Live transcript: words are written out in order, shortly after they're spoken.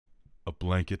a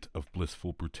blanket of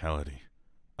blissful brutality,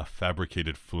 a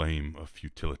fabricated flame of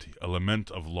futility, a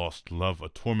lament of lost love, a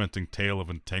tormenting tale of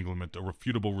entanglement, a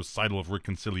refutable recital of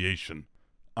reconciliation.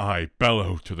 I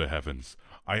bellow to the heavens.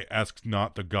 I ask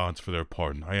not the gods for their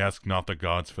pardon. I ask not the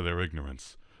gods for their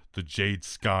ignorance. The jade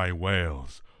sky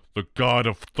wails. The god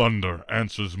of thunder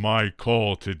answers my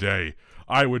call today.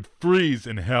 I would freeze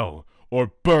in hell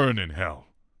or burn in hell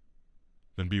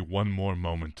than be one more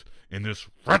moment in this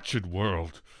wretched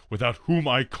world without whom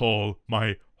I call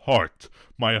my heart.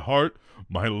 My heart,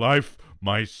 my life,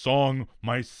 my song,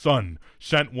 my son.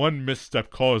 Shan't one misstep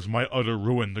cause my utter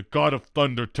ruin? The god of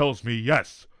thunder tells me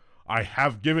yes. I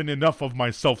have given enough of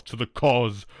myself to the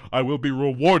cause. I will be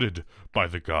rewarded by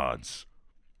the gods.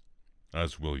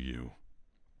 As will you.